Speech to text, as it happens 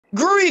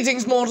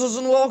Greetings, mortals,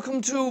 and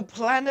welcome to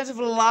Planet of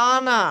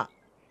Lana.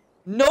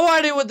 No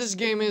idea what this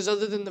game is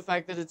other than the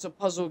fact that it's a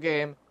puzzle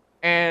game,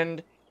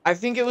 and I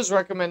think it was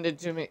recommended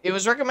to me. It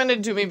was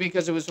recommended to me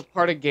because it was a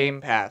part of Game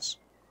Pass.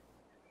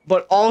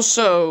 But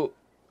also,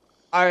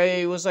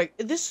 I was like,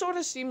 this sort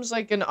of seems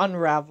like an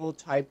Unravel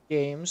type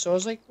game, so I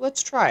was like,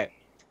 let's try it.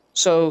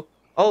 So,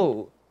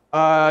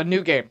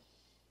 new game.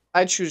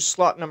 I choose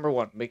slot number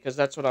 1 because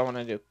that's what I want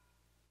to do.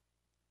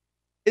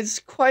 It's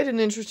quite an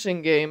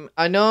interesting game.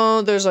 I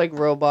know there's like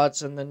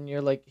robots and then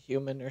you're like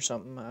human or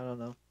something. I don't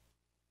know.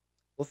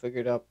 We'll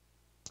figure it out.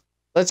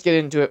 Let's get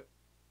into it.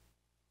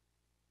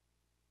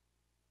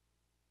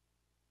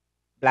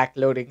 Black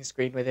loading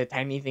screen with a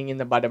tiny thing in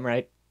the bottom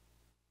right.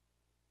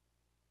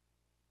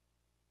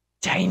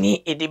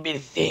 Tiny itty bitty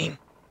thing.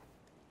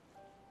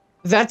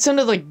 That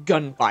sounded like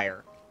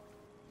gunfire.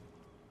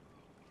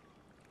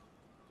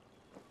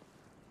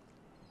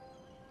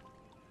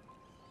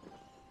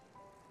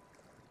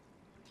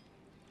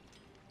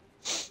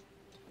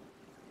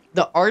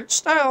 The art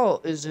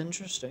style is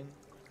interesting.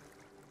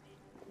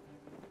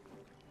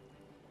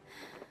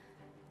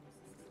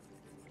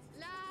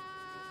 Lana.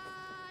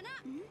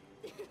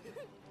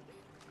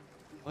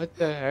 What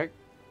the heck?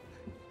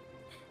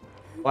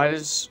 Why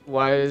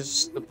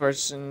does the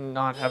person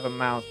not have a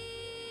mouth?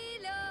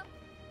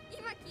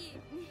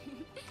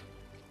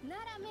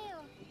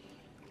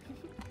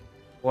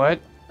 What?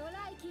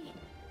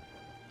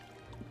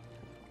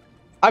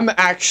 I'm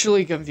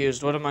actually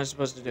confused. What am I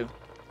supposed to do?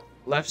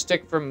 Left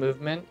stick for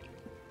movement.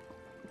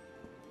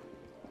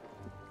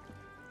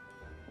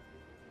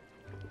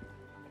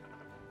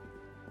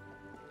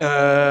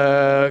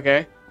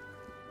 Okay.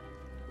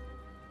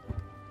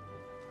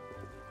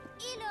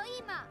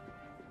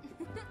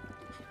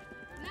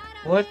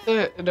 What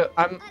the? No,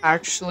 I'm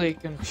actually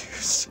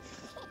confused.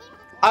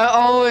 I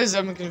always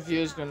am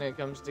confused when it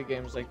comes to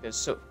games like this.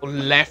 So,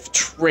 left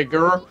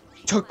trigger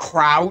to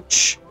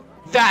crouch?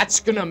 That's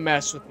gonna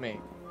mess with me.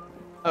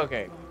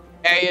 Okay.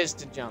 A is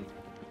to jump.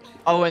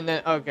 Oh, and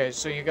then, okay,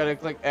 so you gotta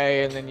click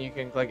A, and then you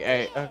can click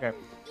A. Okay.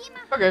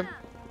 Okay.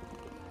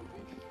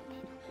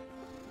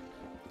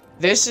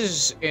 This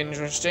is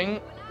interesting.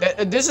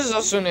 This is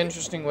also an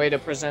interesting way to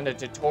present a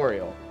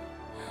tutorial.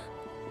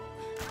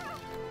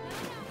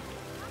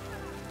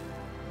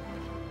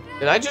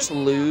 Did I just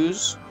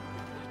lose?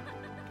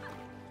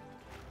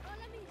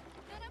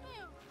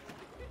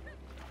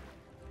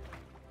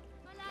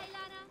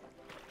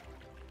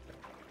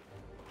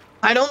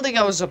 I don't think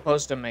I was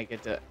supposed to make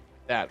it to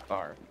that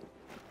far.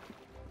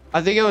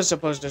 I think I was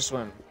supposed to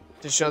swim,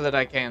 to show that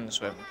I can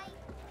swim.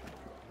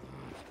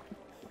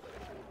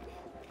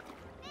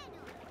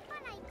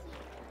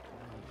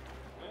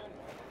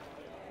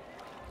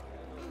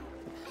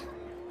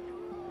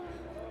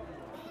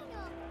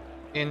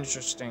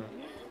 Interesting.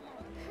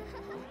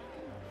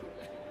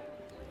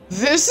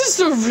 This is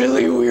a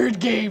really weird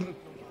game.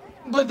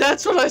 But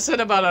that's what I said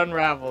about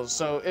Unravel,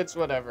 so it's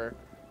whatever.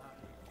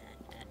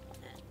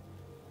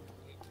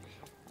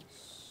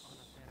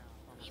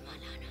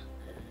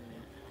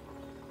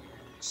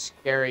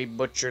 Scary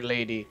butcher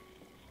lady.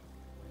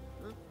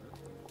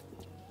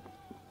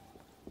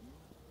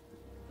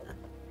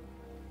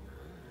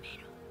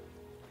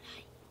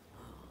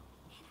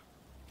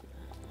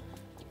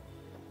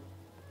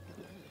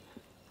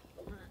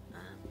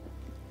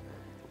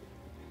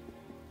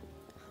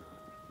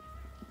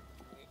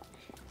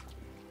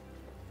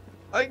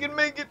 I can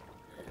make it.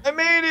 I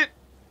made it.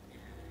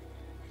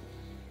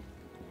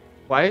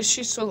 Why is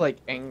she so like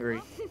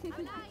angry?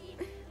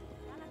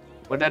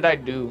 What did I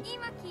do?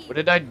 What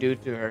did I do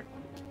to her?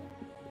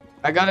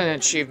 I got an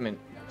achievement.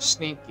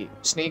 Sneaky.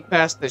 Sneak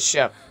past the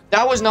chef.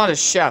 That was not a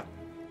chef.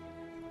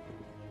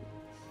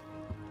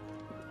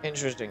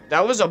 Interesting.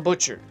 That was a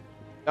butcher.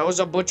 That was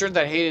a butcher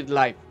that hated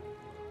life.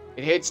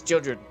 It hates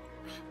children.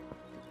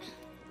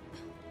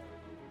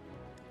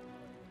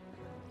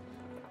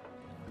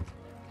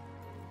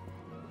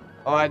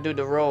 Oh, I do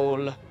the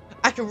roll.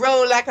 I can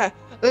roll like a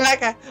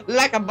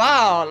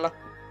ball.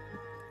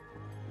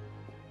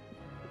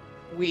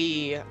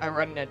 I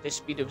run at the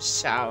speed of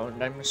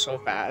sound. I'm so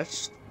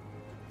fast.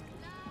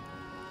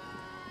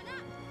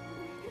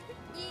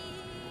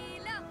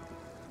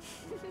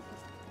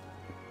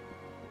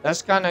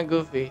 That's kind of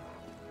goofy.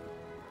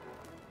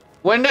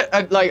 When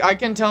like I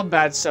can tell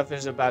bad stuff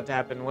is about to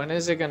happen. When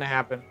is it gonna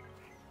happen?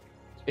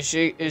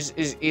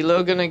 Is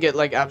Elo gonna get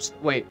like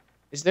wait,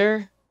 is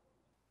there?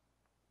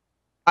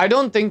 I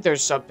don't think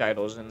there's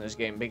subtitles in this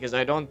game because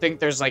I don't think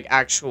there's like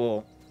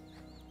actual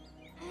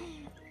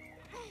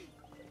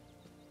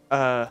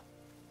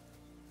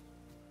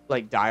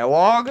like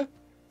dialogue.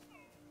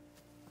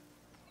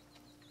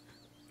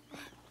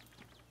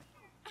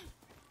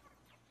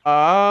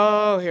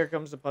 Oh, here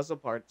comes the puzzle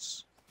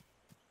parts.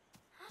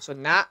 So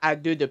now I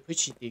do the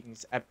pushy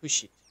things. I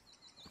push it.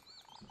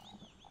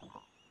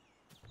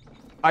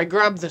 I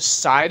grab the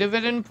side of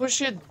it and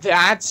push it?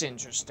 That's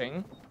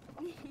interesting.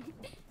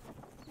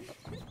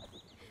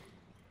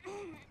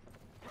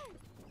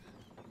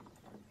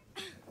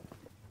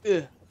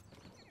 Ugh.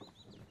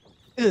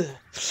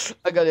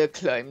 I gotta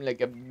climb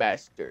like a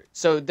bastard.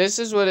 So this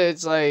is what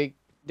it's like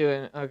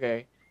doing.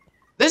 Okay.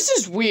 This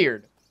is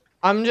weird.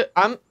 I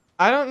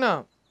don't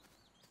know.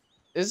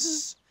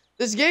 This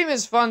game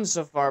is fun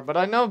so far, but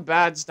I know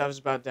bad stuff's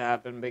about to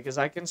happen because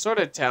I can sort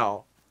of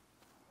tell.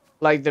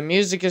 Like, the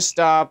music has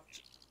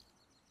stopped.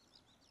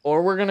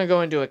 Or we're gonna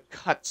go into a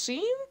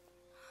cutscene?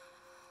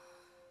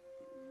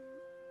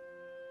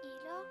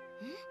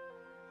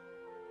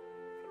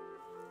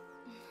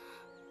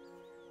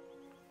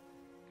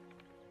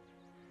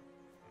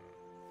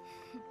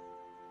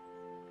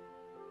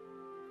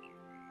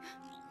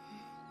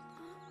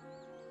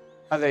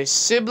 Are they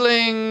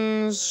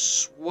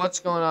siblings? What's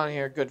going on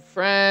here? Good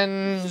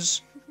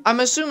friends? I'm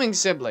assuming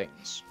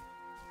siblings.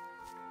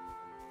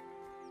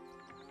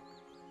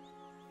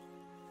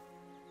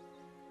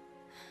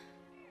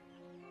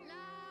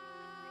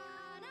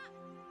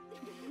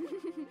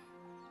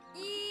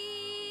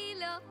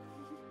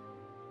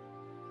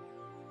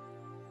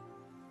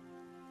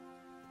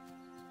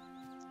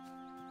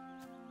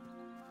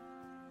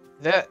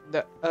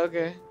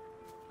 Okay.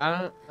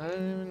 I don't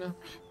even know.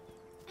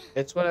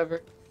 It's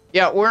whatever.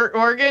 Yeah,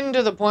 we're getting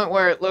to the point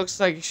where it looks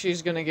like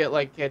she's gonna get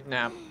like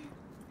kidnapped.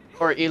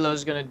 Or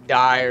Elo's gonna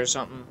die or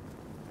something.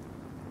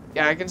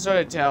 Yeah, I can sort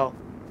of tell.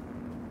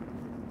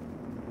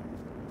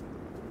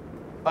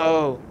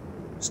 Oh,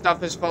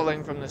 stuff is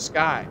falling from the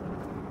sky.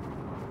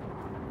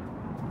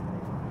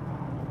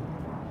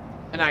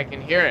 And I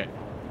can hear it.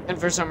 And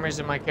for some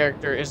reason my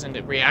character isn't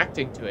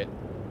reacting to it.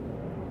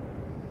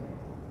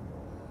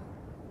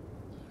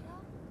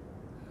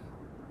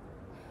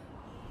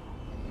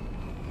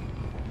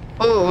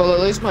 Oh, well, at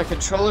least my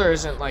controller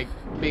isn't, like,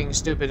 being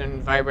stupid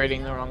and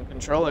vibrating the wrong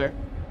controller.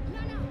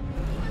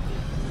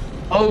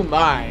 Oh,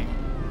 my.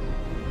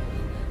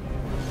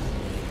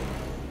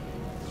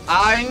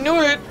 I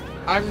knew it!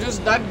 I'm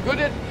just that good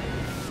at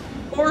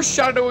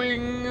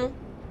foreshadowing.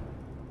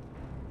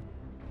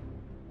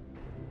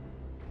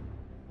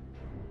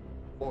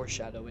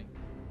 Foreshadowing.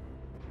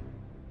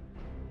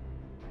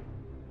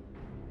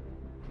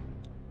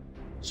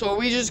 So are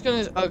we just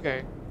gonna...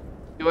 Okay.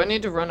 Do I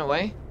need to run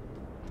away?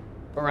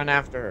 Or run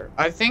after her?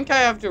 I think I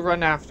have to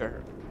run after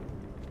her.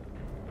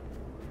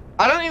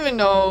 I don't even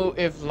know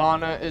if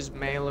Lana is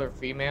male or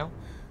female.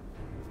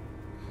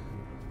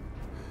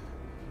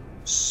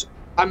 So,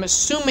 I'm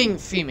assuming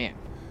female.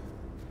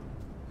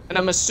 And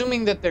I'm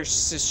assuming that they're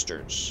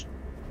sisters.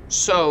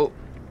 So,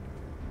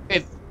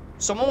 if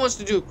someone wants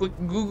to do a quick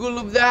Google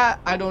of that,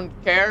 I don't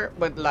care,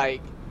 but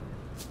like...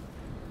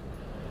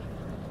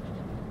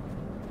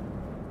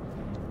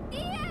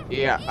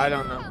 Yeah, I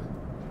don't know.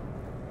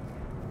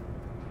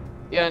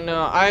 Yeah,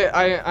 no,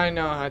 I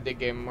know how the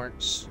game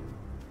works.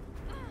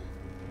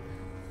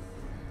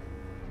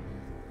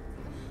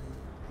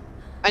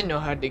 I know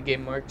how the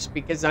game works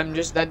because I'm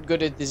just that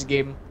good at this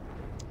game.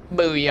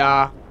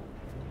 Booyah.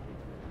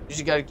 You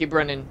just gotta keep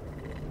running.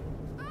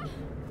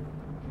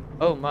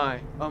 Oh my,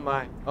 oh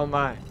my, oh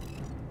my.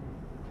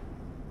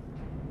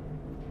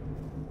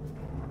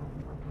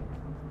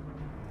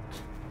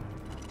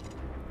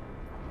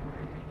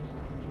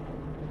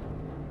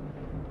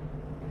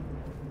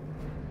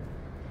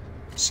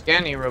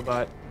 Scanning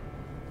robot.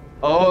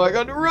 Oh, I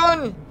gotta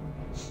run!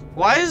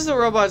 Why is the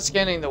robot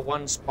scanning the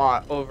one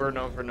spot over and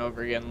over and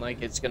over again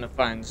like it's gonna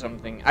find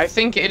something? I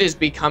think it has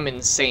become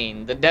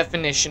insane. The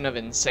definition of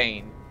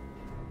insane.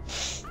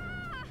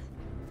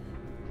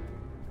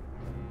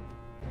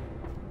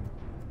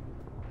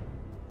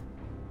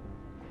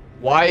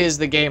 Why is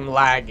the game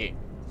lagging?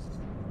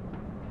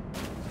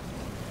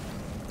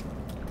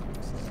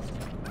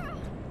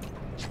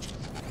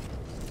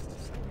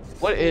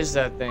 What is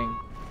that thing?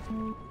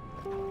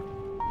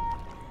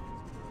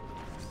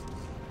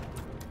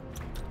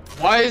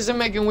 Why is it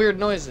making weird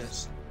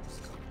noises?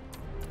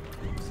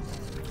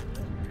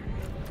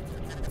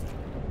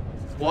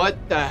 What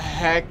the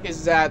heck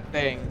is that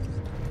thing?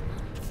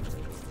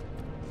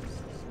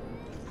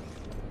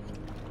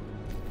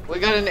 We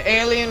got an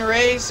alien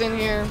race in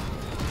here.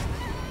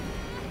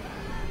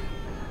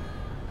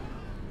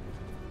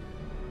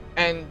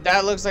 And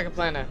that looks like a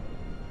planet.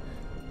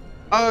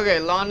 Oh, okay,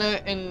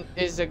 Lana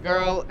is a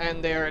girl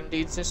and they are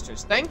indeed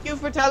sisters. Thank you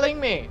for telling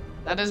me.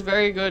 That is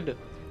very good.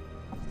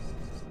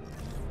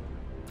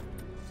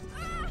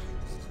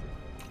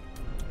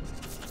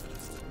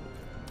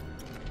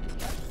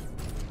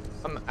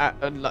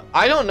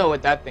 I don't know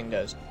what that thing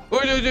does. Oh,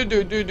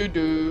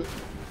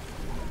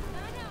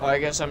 I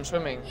guess I'm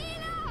swimming.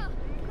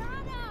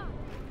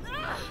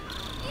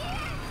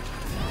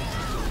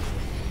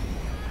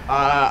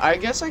 I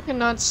guess I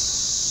cannot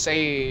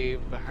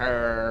save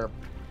her.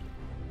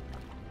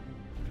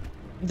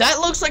 That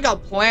looks like a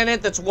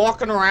planet that's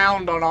walking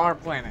around on our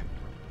planet.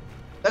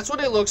 That's what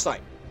it looks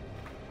like.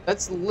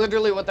 That's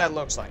literally what that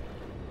looks like.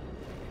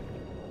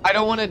 I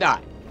don't want to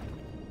die.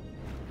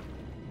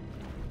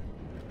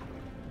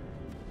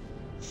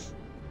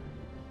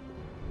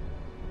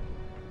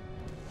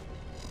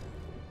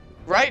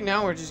 Right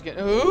now, we're just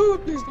getting... Oh,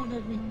 please don't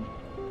hurt me.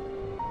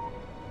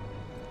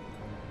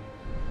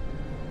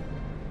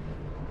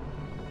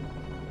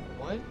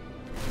 What?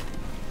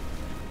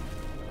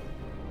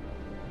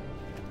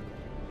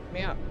 Let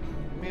me up.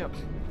 Let me up.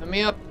 Let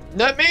me up.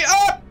 Let me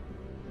up!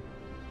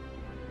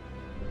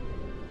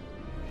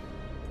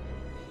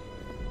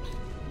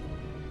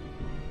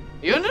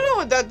 You wanna know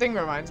what that thing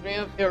reminds me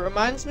of? It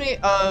reminds me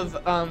of,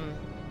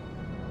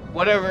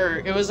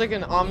 whatever. It was like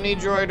an Omni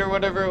Droid or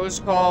whatever it was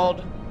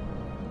called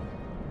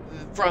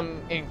from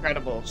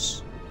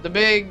Incredibles. The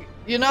big,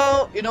 you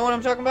know what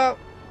I'm talking about?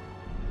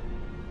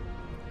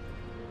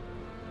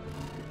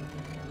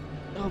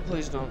 Oh,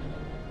 please don't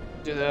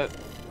do that.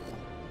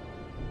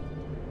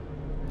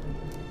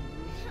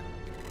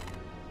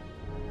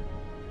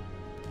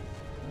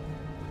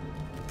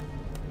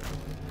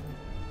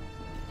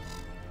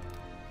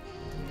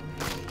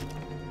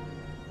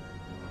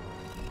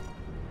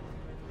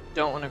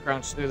 Don't want to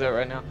crouch through that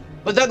right now.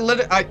 But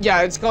that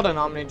yeah, it's called an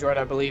Omni Droid,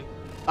 I believe.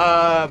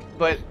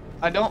 But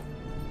I don't.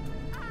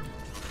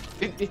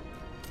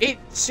 It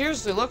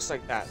seriously looks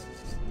like that.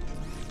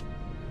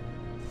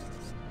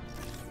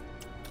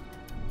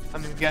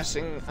 I'm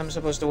guessing I'm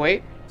supposed to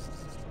wait.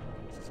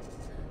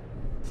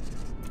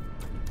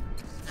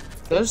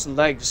 Those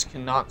legs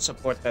cannot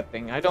support that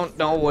thing. I don't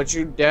know what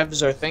you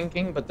devs are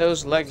thinking, but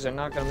those legs are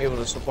not going to be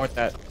able to support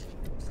that.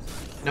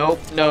 Nope,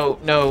 no,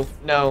 no,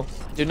 no.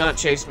 Do not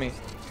chase me.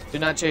 Do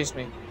not chase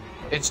me.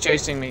 It's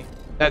chasing me.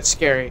 That's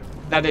scary.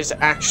 That is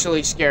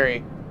actually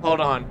scary.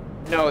 Hold on.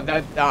 No,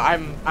 that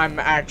I'm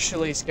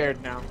actually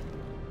scared now.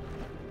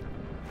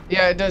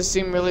 Yeah, it does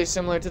seem really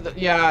similar to the.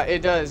 Yeah,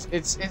 it does.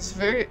 It's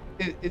very.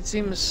 It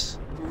seems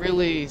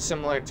really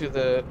similar to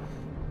the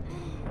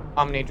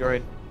Omni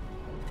Droid.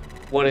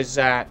 What is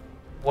that?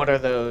 What are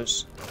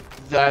those?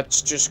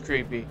 That's just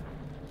creepy.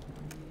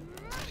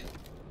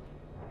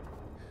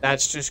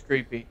 That's just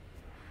creepy.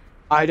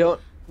 I don't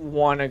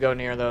want to go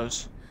near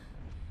those.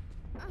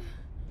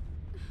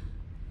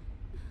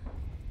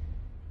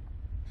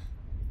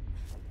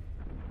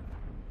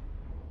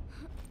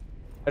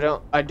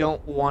 I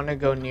don't want to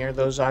go near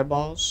those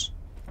eyeballs,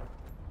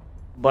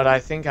 but I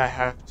think I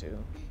have to,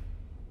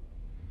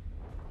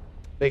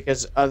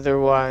 because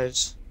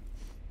otherwise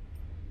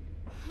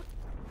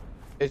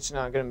it's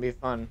not gonna be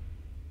fun.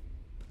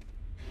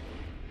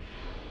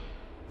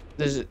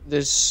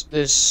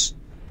 This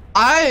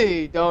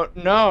I don't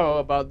know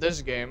about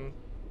this game.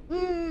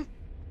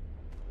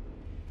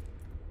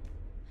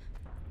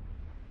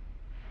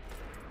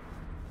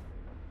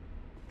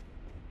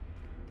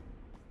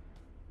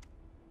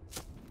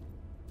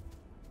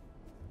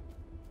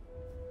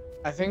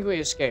 I think we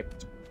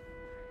escaped.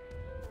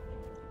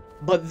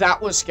 But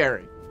that was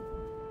scary.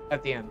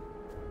 At the end.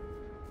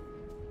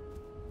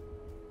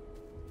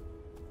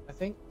 I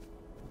think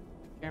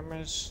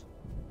camera's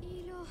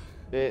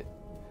a bit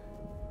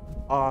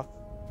off.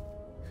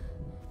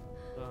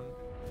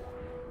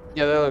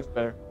 Yeah, that looks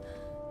better.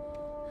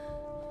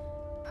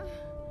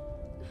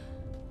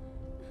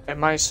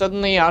 Am I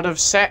suddenly out of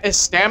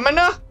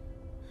stamina?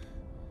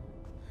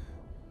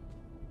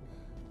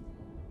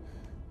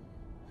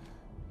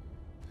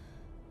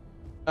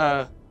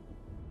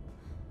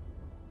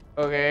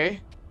 Okay.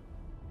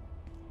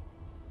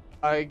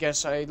 I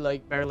guess I,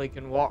 like, barely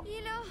can walk.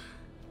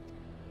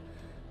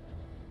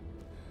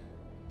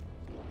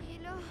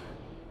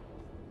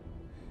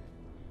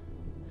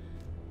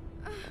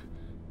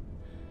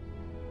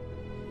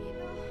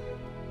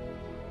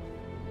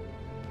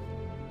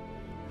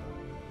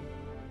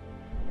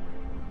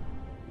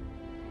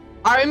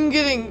 I'm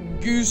getting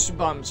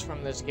goosebumps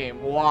from this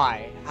game.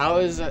 Why? How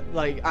is it,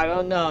 like, I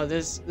don't know.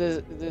 It's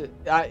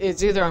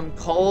either I'm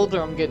cold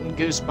or I'm getting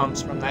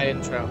goosebumps from that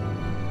intro.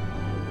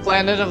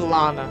 Planet of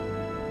Lana.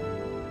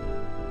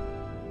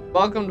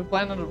 Welcome to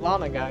Planet of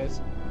Lana,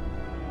 guys.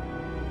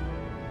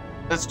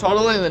 That's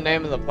totally the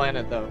name of the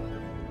planet, though.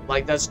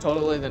 Like, that's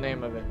totally the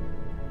name of it.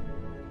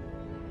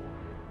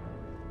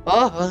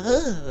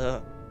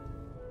 Oh.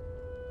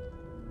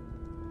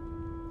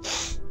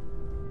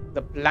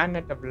 The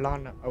Planet of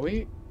Lana. Are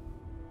we?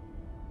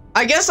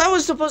 I guess I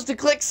was supposed to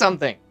click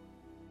something.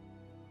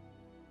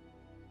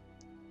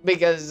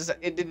 Because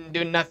it didn't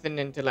do nothing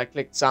until I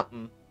clicked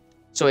something.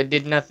 So it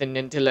did nothing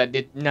until I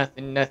did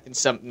nothing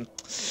something.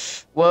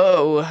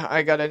 Whoa,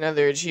 I got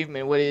another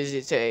achievement. What does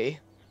it say?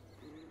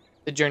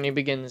 The journey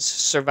begins,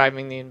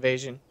 surviving the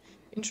invasion.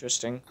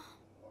 Interesting.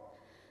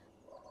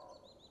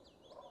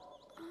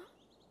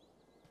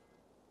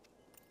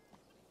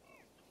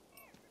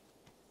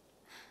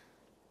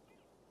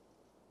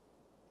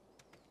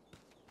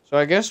 So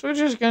I guess we're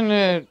just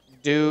gonna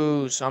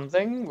do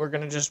something. We're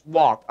gonna just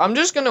walk. I'm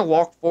just gonna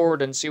walk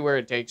forward and see where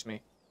it takes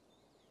me.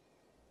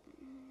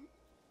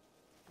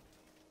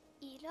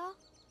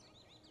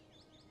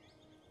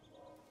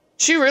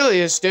 She really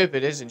is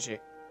stupid, isn't she?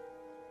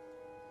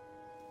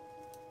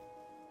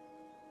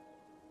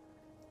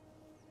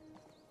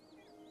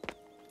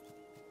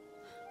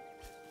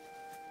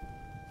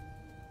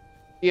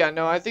 Yeah,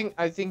 no, I think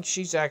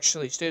she's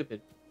actually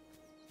stupid.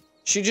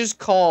 She just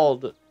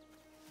called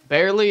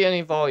barely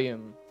any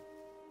volume.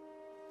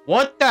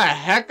 What the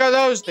heck are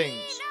those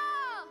things?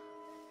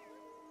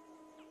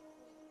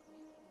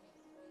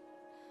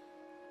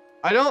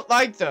 I don't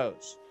like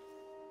those.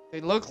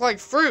 They look like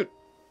fruit.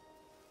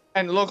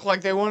 and look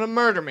like they want to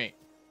murder me.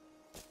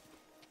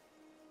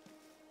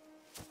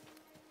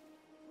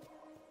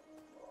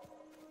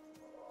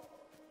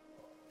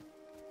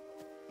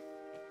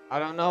 I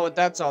don't know what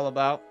that's all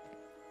about.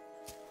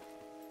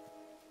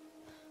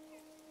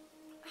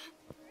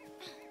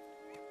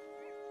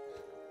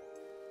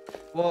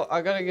 Well,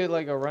 I gotta get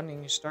like a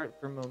running start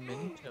for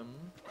momentum.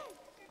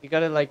 You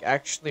gotta like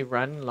actually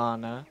run,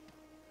 Lana.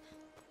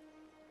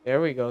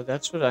 There we go.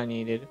 That's what I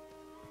needed.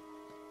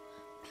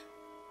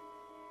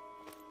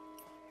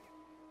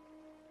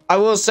 I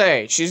will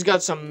say, she's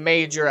got some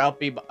major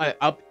upper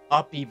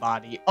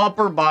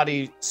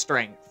body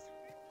strength.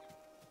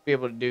 To be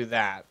able to do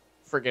that.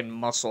 Friggin'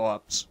 muscle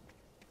ups.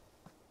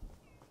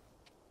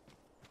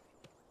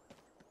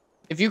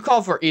 If you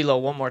call for Elo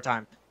one more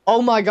time.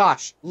 Oh my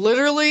gosh.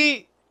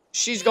 Literally,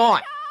 she's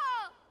gone.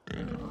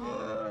 I'm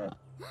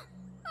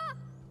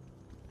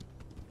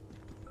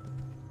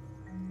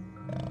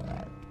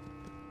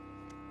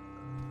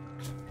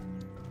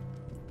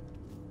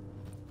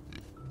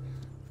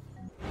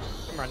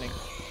running.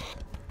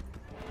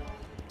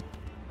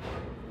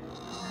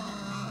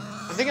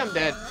 I think I'm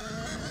dead.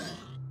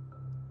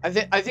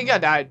 I think I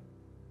died.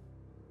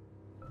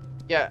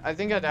 Yeah, I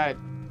think I died.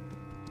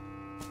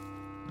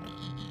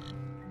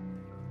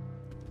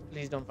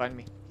 Please don't find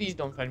me. Please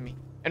don't find me.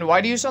 And why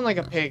do you sound like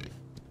a pig?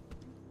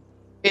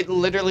 It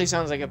literally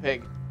sounds like a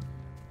pig.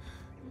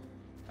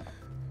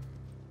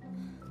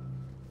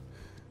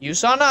 You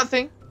saw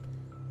nothing,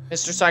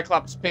 Mr.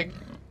 Cyclops Pig.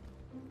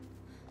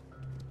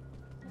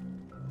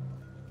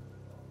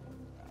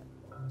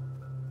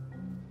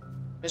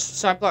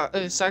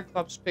 Mr.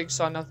 Cyclops Pig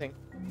saw nothing.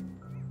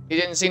 He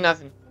didn't see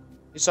nothing.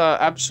 He saw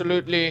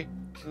absolutely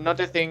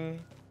not a thing.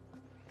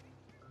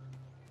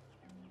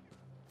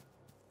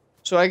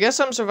 So I guess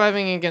I'm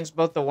surviving against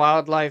both the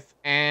wildlife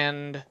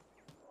and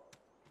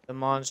the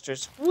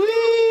monsters.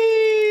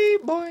 Whee!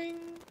 Boing!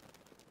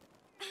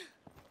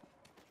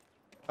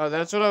 Oh,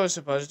 that's what I was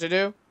supposed to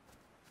do?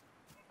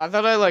 I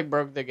thought I, like,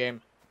 broke the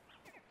game.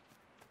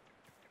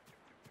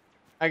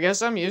 I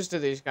guess I'm used to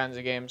these kinds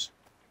of games.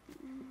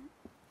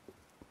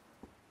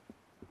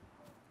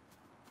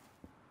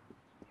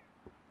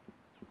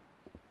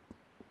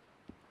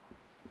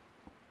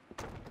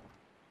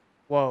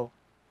 Whoa.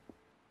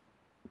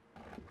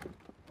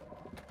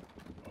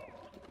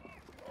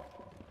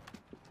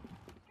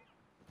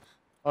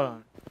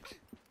 Hold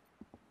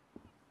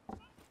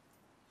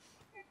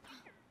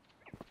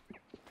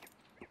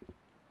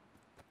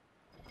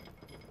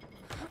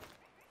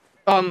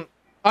on.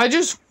 I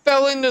just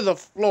fell into the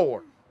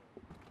floor.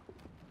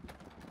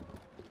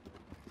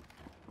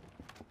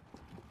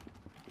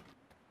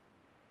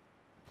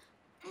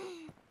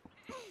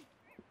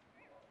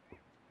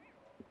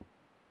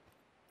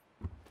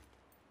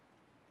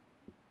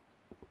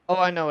 Oh,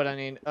 I know what I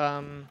need.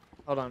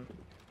 Hold on.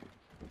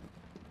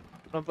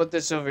 I'll put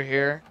this over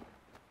here.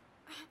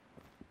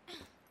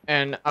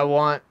 And I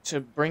want to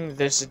bring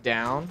this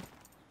down.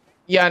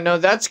 Yeah, no,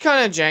 that's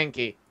kind of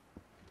janky.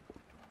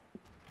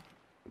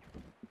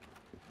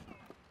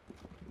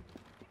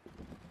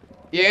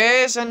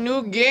 Yes, a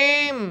new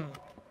game!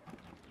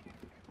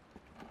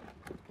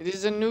 It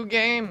is a new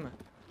game.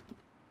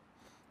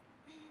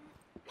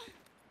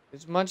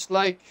 It's much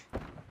like...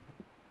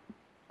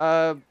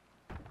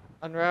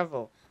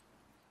 Unravel.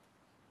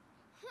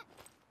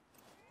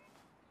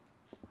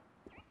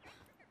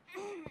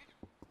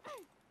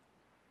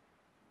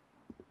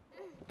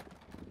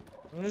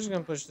 I'm just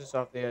gonna push this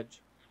off the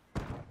edge.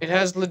 It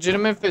has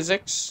legitimate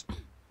physics.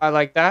 I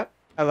like that.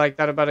 I like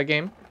that about a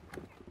game.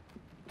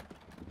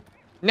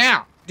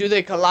 Now, do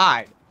they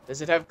collide?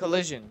 Does it have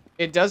collision?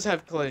 It does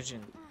have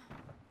collision.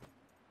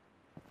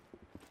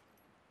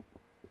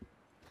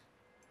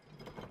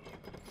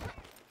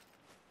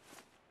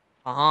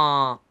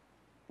 Uh-huh.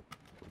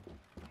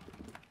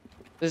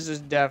 This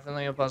is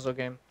definitely a puzzle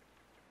game.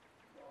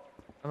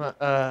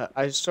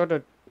 I sort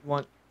of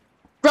want...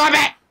 Grab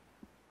it!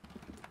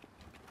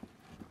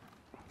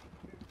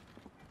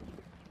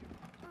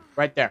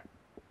 Right there.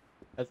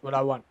 That's what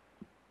I want.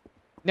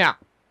 Now,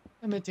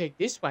 I'm gonna take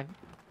this one.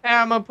 And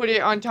I'm gonna put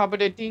it on top of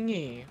the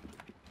thingy.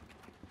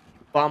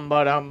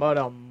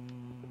 Bum-ba-dum-ba-dum.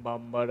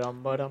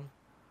 Bum-ba-dum-ba-dum.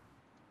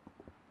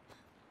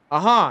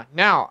 Uh-huh.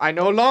 Now, I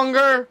no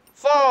longer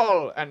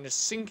fall and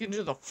sink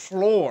into the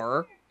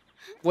floor.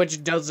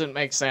 Which doesn't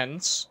make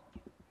sense.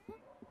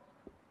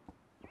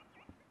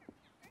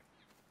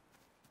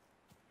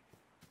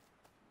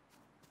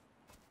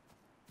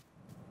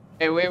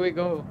 Hey, where we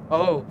go?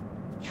 Oh.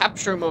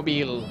 Capture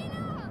mobile.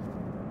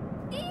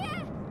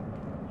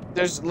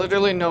 There's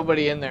literally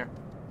nobody in there.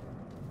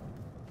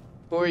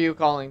 Who are you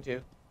calling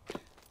to?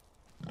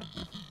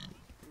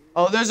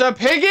 Oh, there's a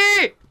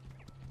piggy!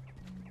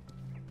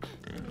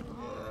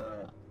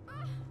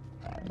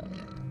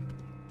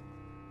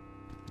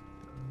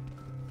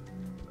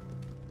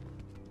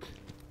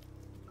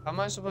 How am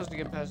I supposed to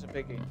get past a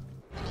piggy?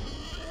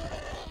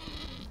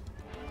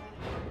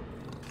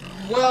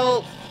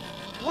 Well,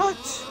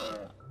 what?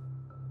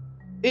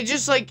 It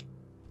just, like,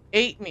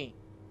 ate me.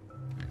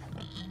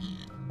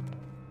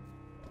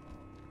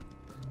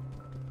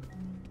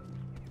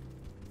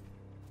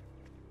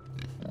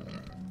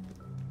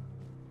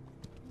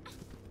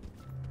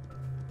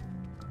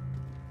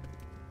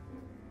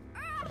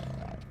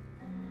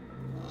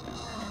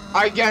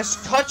 I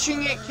guess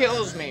touching it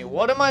kills me.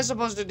 What am I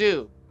supposed to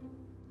do?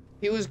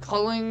 He was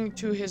calling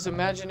to his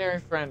imaginary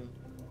friend.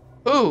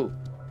 Who?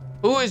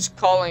 Who is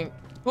calling?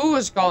 Who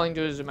is calling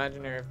to his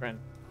imaginary friend?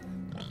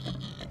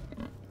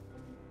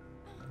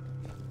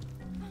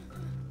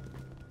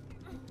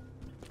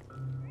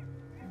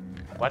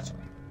 What?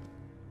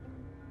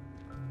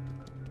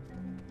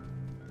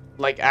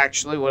 Like,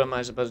 actually, what am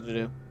I supposed to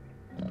do?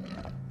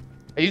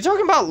 Are you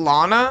talking about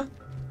Lana?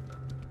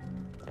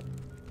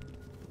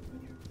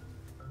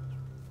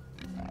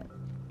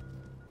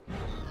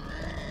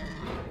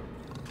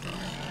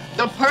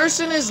 The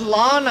person is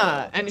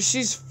Lana, and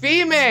she's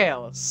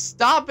female.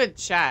 Stop it,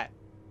 chat.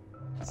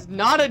 It's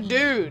not a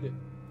dude.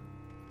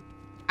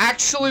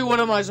 Actually, what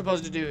am I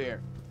supposed to do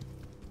here?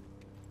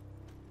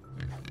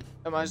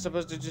 Am I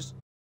supposed to just...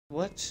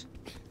 What?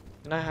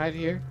 Can I hide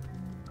here?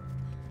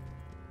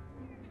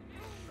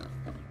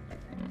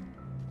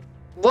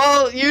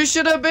 Well, you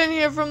should have been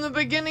here from the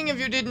beginning if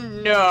you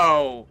didn't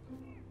know.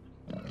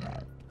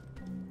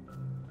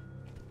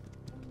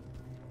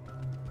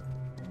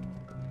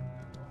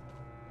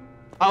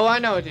 Oh, I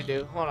know what to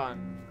do. Hold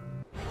on.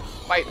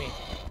 Fight me.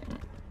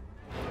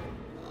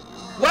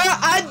 Well,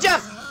 I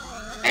just...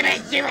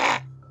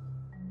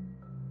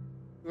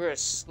 We're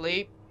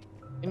asleep.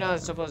 You're not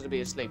supposed to be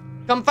asleep.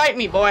 Come fight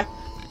me, boy.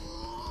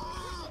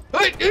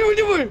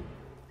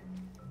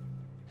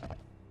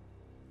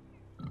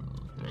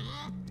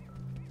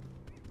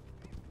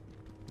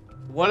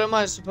 What am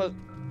I supposed...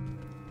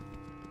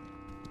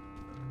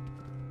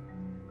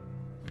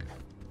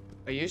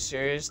 Are you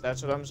serious?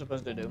 That's what I'm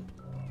supposed to do?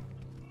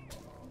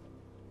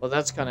 Well,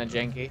 that's kind of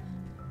janky.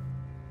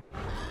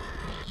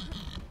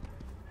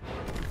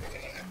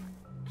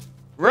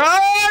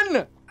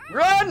 Run!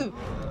 Run!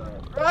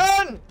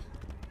 Run!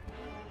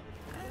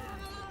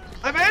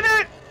 I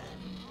made it!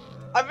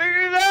 I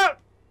figured it out!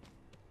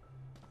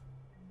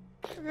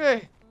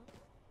 Okay.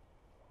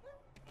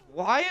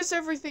 Why is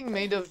everything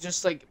made of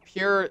just like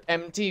pure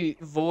empty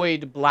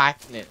void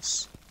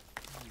blackness?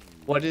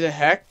 What the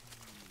heck?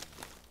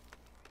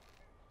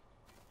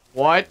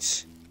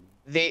 What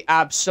the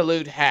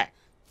absolute heck?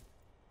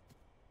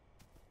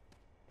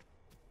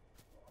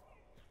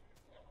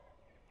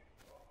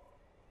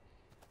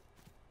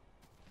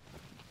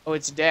 Oh,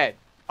 it's dead.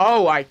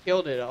 Oh, I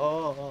killed it.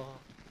 Oh.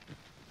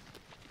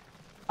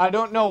 I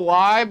don't know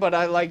why, but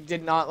I like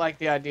did not like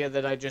the idea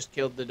that I just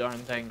killed the darn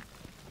thing.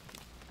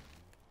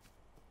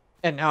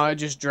 And now I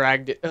just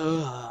dragged it.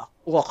 Ugh.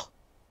 Ugh.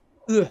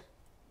 Ugh.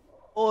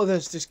 Oh,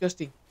 that's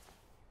disgusting.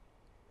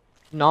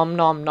 Nom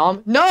nom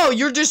nom. No,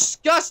 you're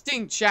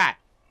disgusting, chat.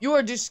 You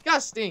are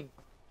disgusting.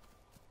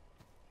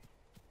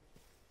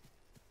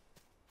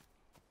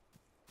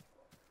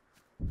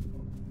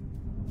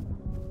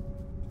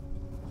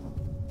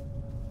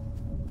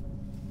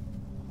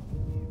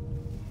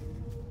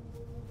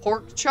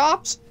 Pork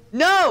chops?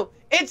 No!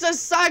 It's a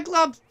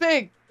Cyclops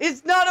pig!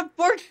 It's not a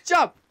pork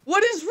chop!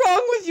 What is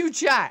wrong with you,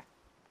 chat?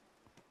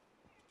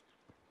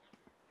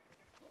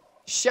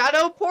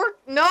 Shadow pork?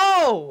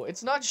 No!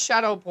 It's not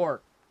shadow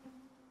pork.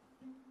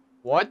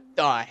 What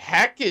the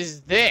heck is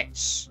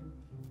this?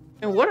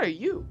 And what are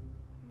you?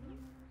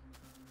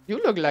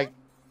 You look like...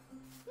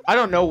 I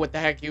don't know what the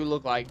heck you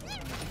look like.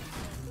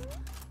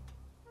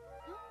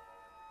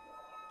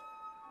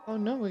 Oh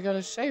no, we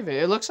gotta save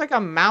it. It looks like a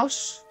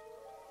mouse...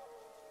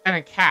 and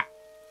a cat.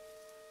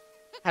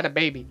 Had a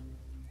baby.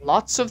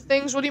 Lots of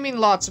things? What do you mean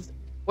lots of...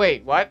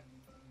 Wait, what?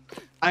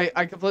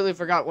 I completely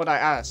forgot what I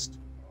asked.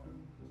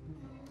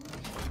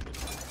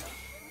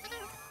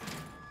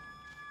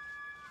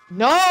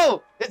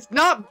 No! It's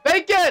not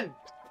bacon!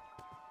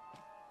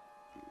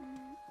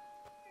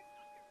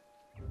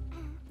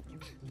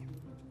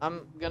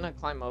 I'm gonna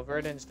climb over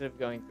it instead of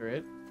going through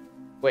it.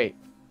 Wait,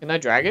 can I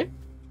drag it?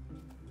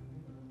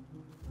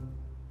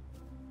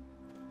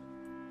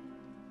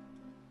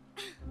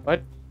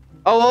 What?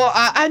 Oh, well,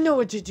 I know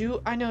what to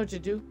do. I know what to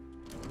do.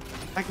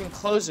 I can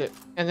close it,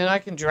 and then I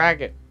can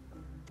drag it.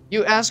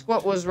 You ask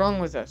what was wrong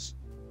with us.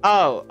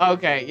 Oh,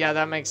 okay. Yeah,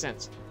 that makes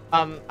sense.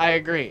 I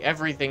agree.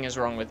 Everything is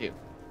wrong with you.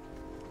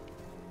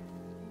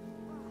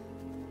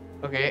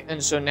 Okay,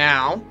 and so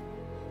now...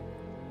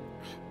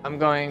 I'm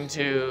going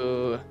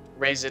to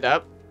raise it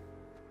up.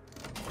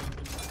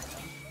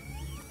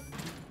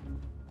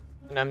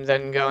 And I'm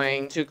then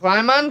going to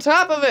climb on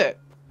top of it.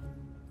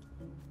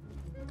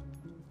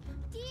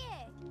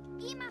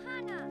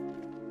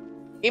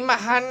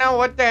 Imahana,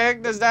 what the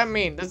heck does that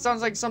mean? That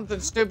sounds like something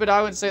stupid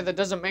I would say that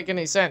doesn't make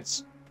any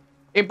sense.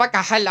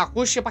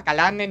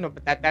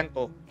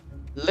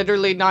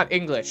 Literally not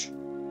English.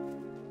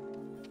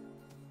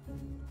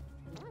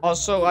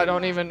 Also, I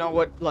don't even know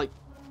what, like...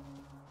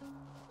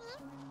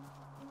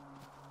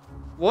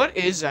 What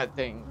is that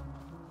thing?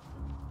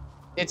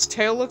 Its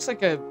tail looks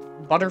like a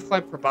butterfly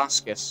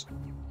proboscis.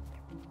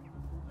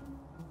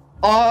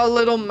 Oh,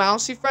 little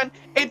mousy friend.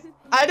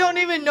 I don't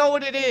even know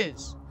what it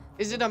is.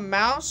 Is it a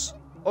mouse?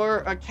 Or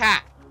a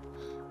cat?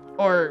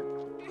 Or...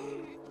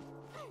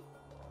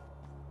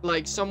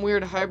 like some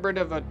weird hybrid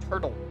of a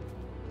turtle.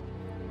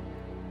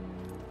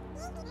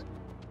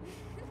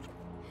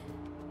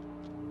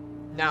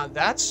 Now,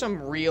 that's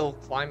some real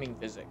climbing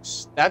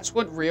physics. That's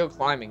what real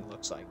climbing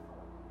looks like.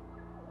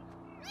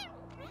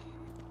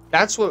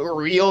 That's what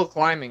real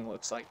climbing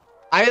looks like.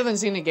 I haven't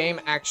seen a game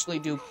actually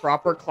do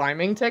proper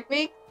climbing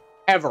technique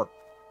ever.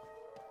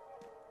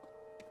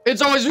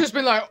 It's always just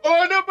been like,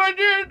 oh, no,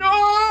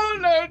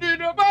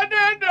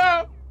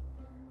 no.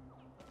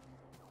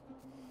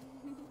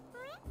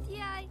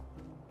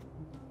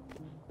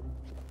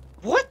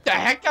 What the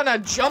heck kind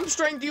of jump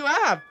strength do you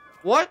have?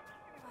 What?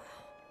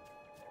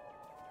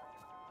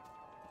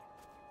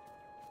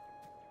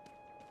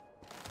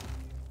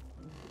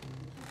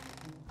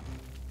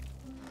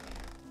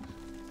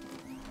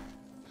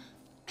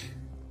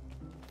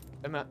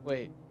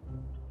 Wait.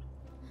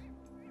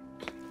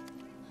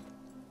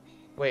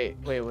 Wait.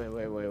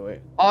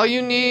 All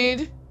you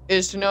need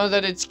is to know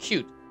that it's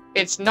cute.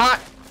 It's not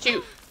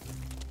cute.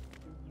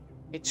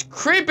 It's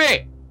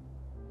creepy.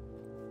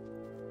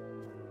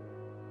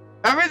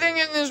 Everything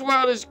in this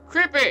world is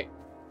creepy.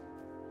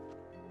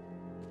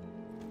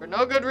 For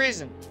no good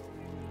reason.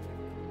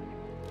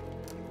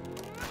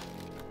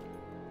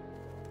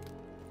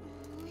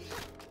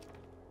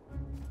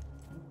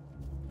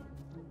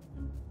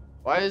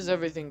 Why is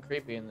everything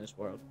creepy in this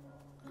world?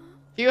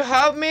 Can you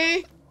help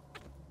me?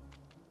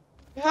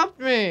 Help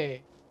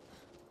me.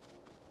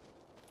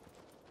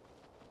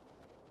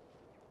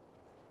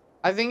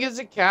 I think it's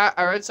a cat.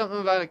 I read something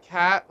about a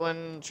cat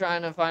when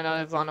trying to find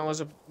out if Lana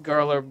was a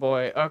girl or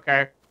boy.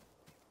 Okay.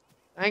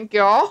 Thank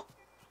you.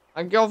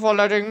 Thank you for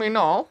letting me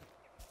know.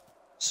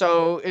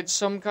 So, it's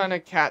some kind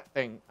of cat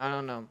thing. I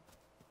don't know.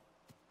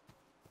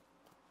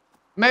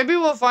 Maybe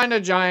we'll find a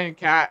giant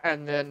cat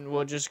and then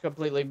we'll just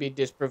completely be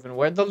disproven.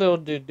 Where'd the little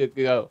dude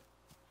go?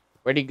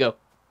 Where'd he go?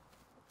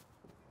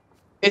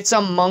 It's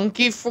a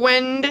monkey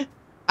friend?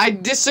 I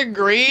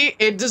disagree.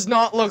 It does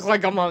not look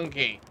like a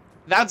monkey.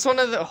 That's one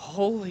of the...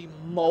 Holy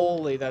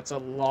moly, that's a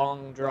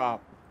long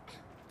drop.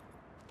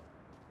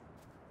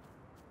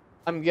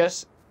 I'm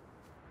guessing...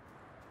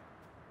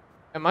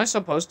 Am I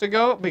supposed to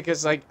go?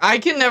 Because, like, I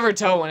can never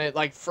tell when it,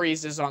 like,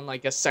 freezes on,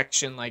 like, a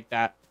section like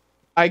that.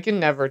 I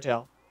can never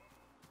tell.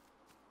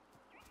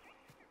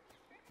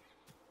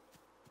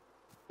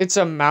 It's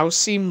a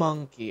mousy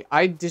monkey.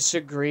 I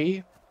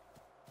disagree.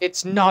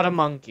 It's not a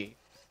monkey.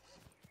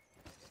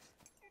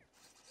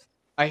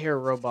 I hear a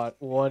robot.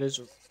 What is...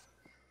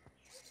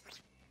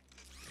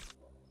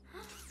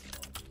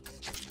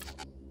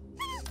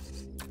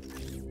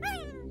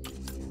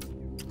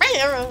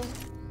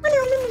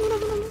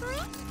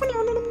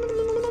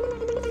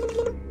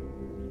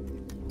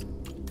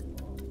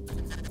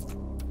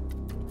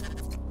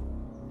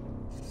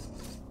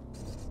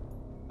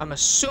 I'm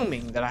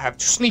assuming that I have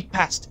to sneak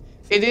past.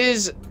 It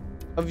is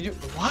of you.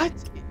 What?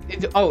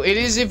 Oh, it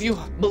is if you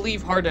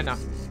believe hard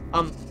enough.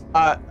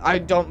 I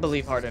don't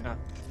believe hard enough.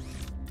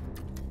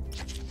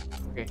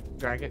 Okay,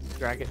 drag it.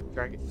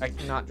 I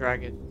cannot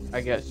drag it,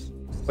 I guess.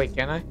 Wait,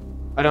 can I?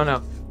 I don't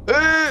know.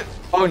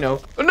 Oh no.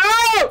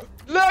 No!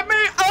 Let me.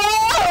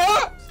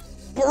 Ah!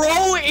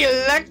 Bro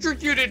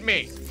electrocuted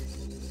me.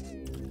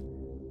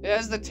 It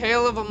has the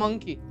tail of a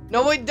monkey.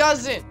 No, it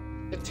doesn't.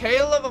 The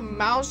tail of a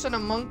mouse and a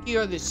monkey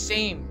are the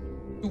same.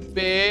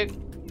 Stupid.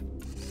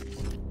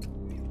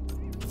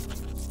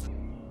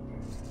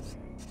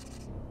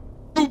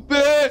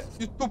 Stupid!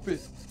 You stupid.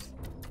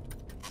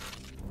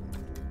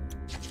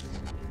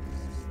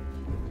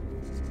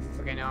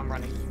 Okay, now I'm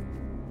running.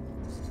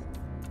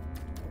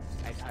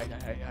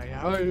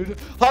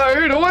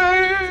 Hide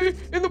away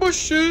in the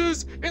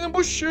bushes, in the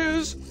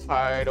bushes.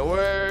 Hide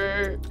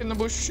away in the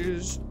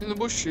bushes, in the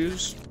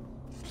bushes.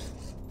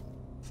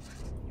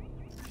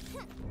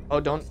 Oh,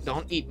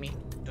 don't eat me.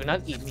 Do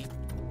not eat me.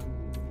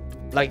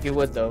 Like you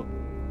would though.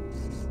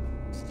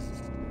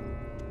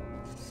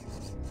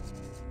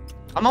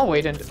 I'm gonna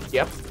wait and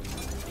yep.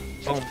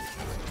 Boom.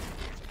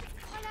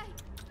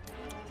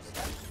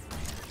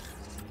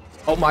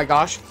 Oh my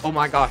gosh. Oh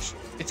my gosh.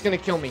 It's gonna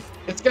kill me.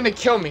 It's gonna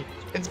kill me.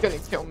 It's gonna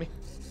kill me.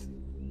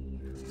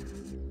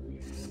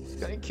 It's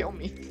gonna kill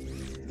me.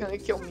 It's gonna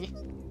kill me.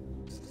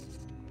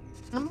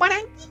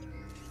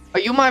 Are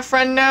you my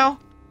friend now?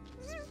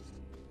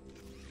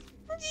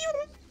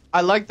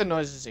 I like the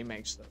noises he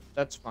makes though.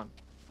 That's fun.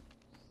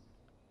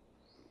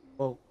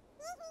 Whoa.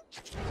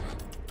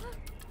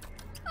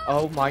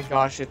 Oh my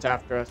gosh, it's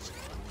after us.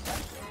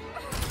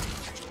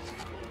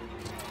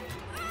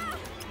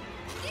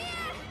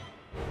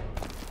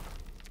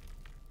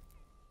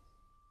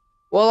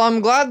 Well,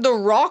 I'm glad the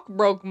rock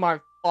broke my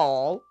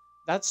fall.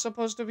 That's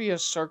supposed to be a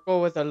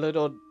circle with a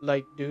little,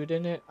 like, dude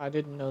in it. I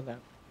didn't know that.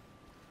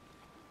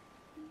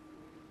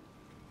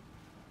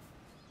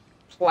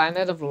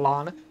 Planet of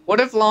Lana. What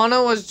if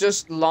Lana was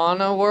just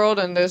Lana World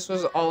and this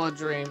was all a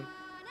dream?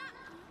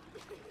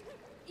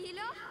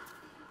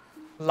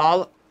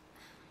 Lala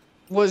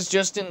was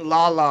just in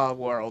Lala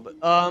World.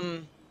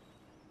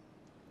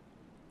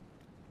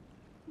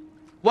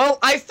 Well,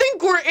 I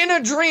think we're in a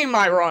dream,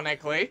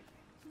 ironically.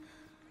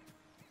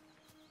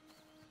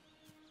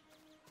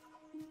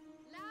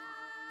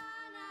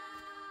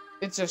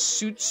 It's a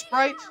suit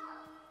sprite?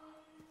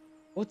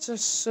 What's a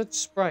soot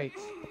sprite?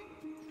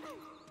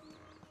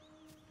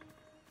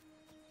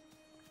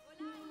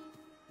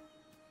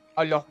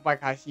 Allah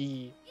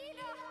Bakashi.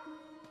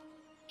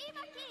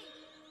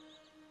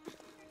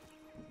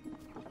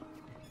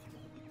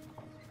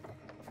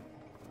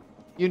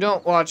 You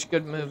don't watch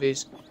good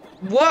movies.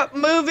 What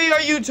movie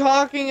are you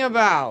talking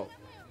about?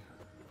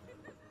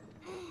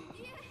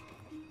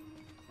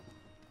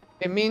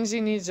 It means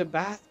he needs a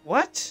bath.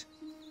 What?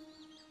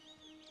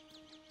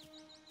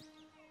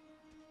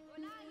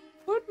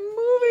 What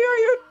movie are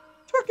you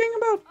talking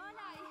about?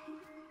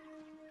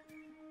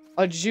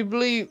 A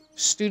Ghibli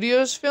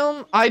Studios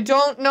film? I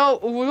don't know.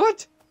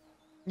 What?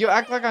 You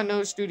act like I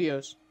know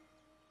studios.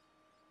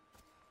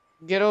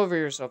 Get over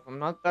yourself. I'm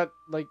not that,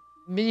 like...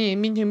 I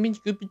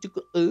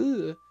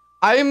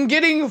am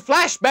getting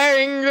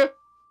flashbang!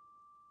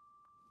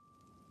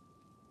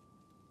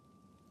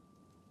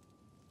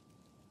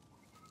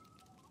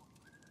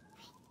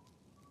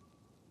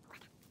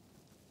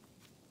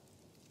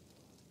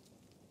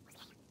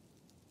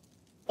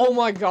 Oh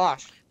my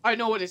gosh. I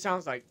know what it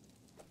sounds like.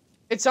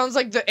 It sounds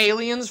like the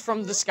aliens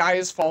from The Sky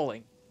is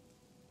Falling.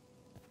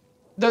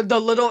 The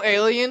little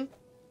alien.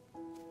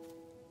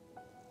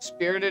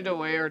 Spirited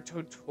Away or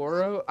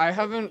Totoro? I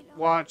haven't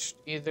watched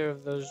either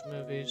of those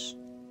movies.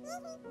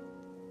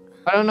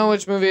 I don't know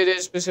which movie it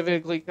is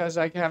specifically because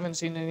I haven't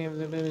seen any of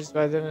the movies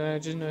by then. I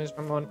just know it's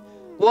from one.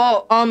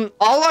 Well,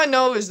 all I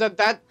know is that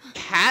that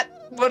cat,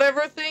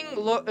 whatever thing,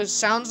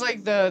 sounds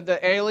like the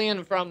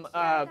alien from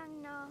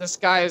The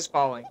Sky is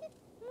Falling.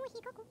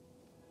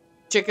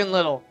 Chicken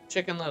Little.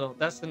 Chicken Little.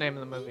 That's the name of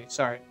the movie.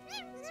 Sorry.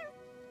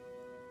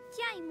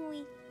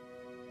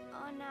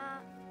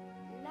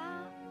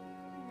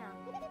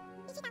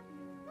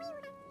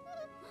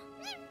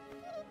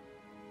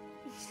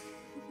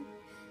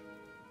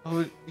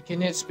 Oh,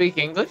 can it speak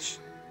English?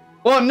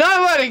 Well,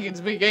 nobody can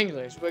speak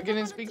English, but can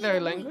it speak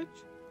their language?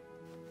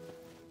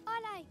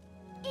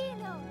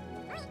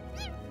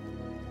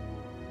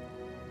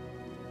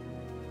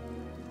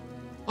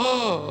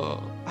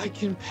 Oh, I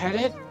can pet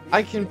it?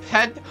 I can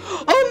pet...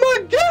 Oh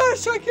my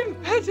gosh, I can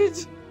pet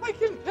it! I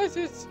can pet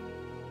it!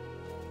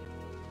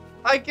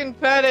 I can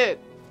pet it!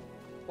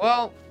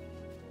 Well,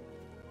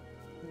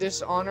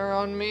 dishonor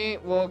on me,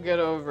 we'll get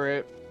over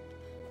it.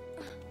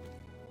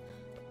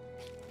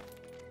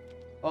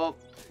 Well,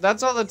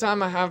 that's all the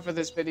time I have for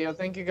this video.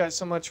 Thank you guys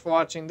so much for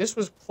watching. This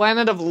was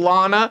Planet of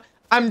Lana.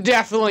 I'm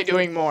definitely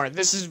doing more.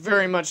 This is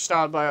very much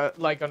styled by,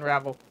 like,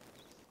 Unravel.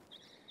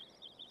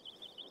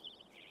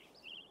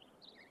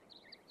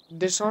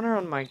 Dishonor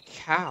on my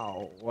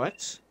cow.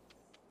 What?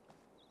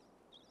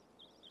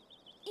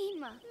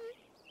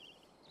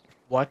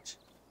 What?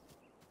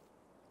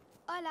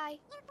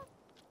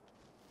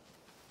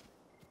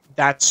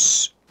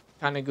 That's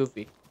kind of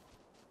goofy.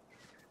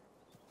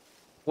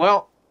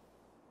 Well...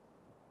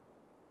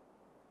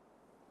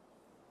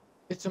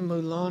 It's a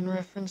Mulan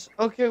reference?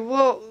 Okay,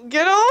 well,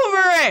 get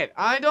over it!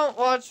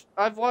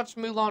 I've watched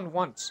Mulan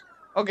once.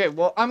 Okay,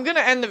 well, I'm gonna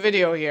end the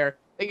video here.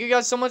 Thank you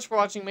guys so much for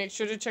watching. Make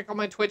sure to check out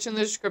my Twitch in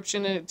the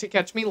description to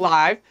catch me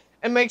live.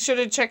 And make sure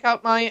to check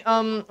out my,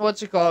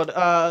 what's it called?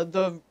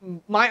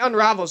 My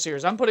Unravel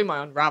series. I'm putting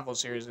my Unravel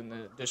series in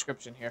the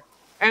description here.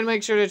 And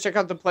make sure to check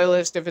out the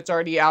playlist if it's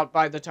already out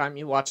by the time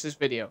you watch this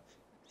video.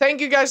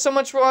 Thank you guys so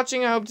much for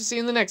watching. I hope to see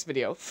you in the next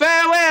video.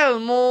 Farewell,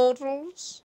 mortals!